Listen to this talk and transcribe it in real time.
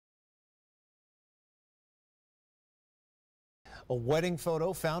A wedding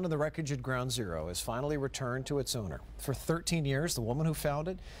photo found in the wreckage at Ground Zero is finally returned to its owner. For 13 years, the woman who found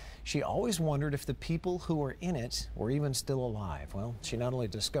it, she always wondered if the people who were in it were even still alive. Well, she not only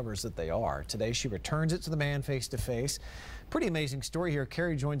discovers that they are. Today, she returns it to the man face to face. Pretty amazing story here.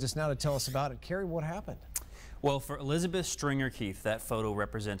 Carrie joins us now to tell us about it. Carrie, what happened? Well, for Elizabeth Stringer Keefe, that photo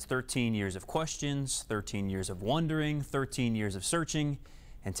represents 13 years of questions, 13 years of wondering, 13 years of searching,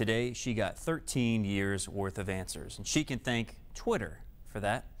 and today she got 13 years worth of answers. And she can thank Twitter for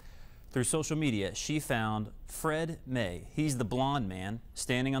that. Through social media, she found Fred May. He's the blonde man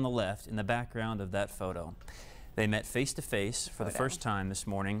standing on the left in the background of that photo. They met face to face for the first time this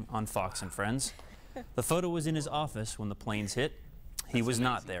morning on Fox and Friends. The photo was in his office when the planes hit. He was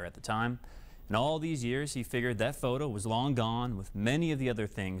not there at the time. In all these years, he figured that photo was long gone with many of the other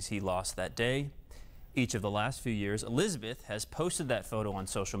things he lost that day. Each of the last few years, Elizabeth has posted that photo on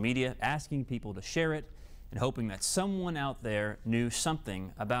social media, asking people to share it and hoping that someone out there knew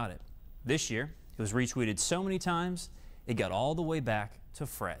something about it. This year, it was retweeted so many times, it got all the way back to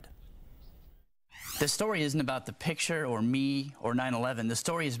Fred. The story isn't about the picture or me or 9/11. The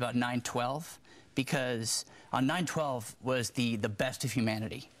story is about 9/12, because on 9/12 was the best of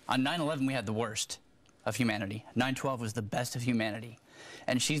humanity. On 9/11, we had the worst of humanity. 9/12 was the best of humanity.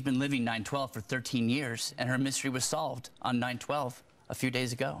 And she's been living 9/12 for 13 years, and her mystery was solved on 9/12 a few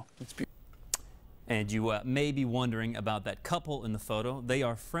days ago. It's beautiful. And you may be wondering about that couple in the photo. They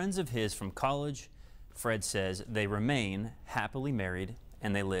are friends of his from college. Fred says they remain happily married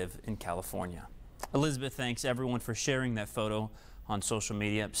and they live in California. Elizabeth thanks everyone for sharing that photo on social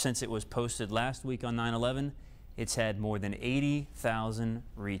media. Since it was posted last week on 9/11, it's had more than 80,000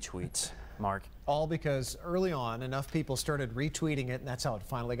 retweets. Mark? All because early on, enough people started retweeting it, and that's how it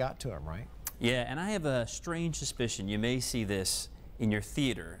finally got to him, right? Yeah, and I have a strange suspicion you may see this in your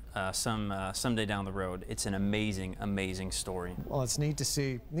theater someday down the road. It's an amazing, amazing story. Well, it's neat to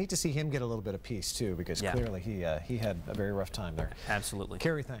see him get a little bit of peace too, because clearly he had a very rough time there. Absolutely.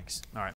 Carrie, thanks. All right.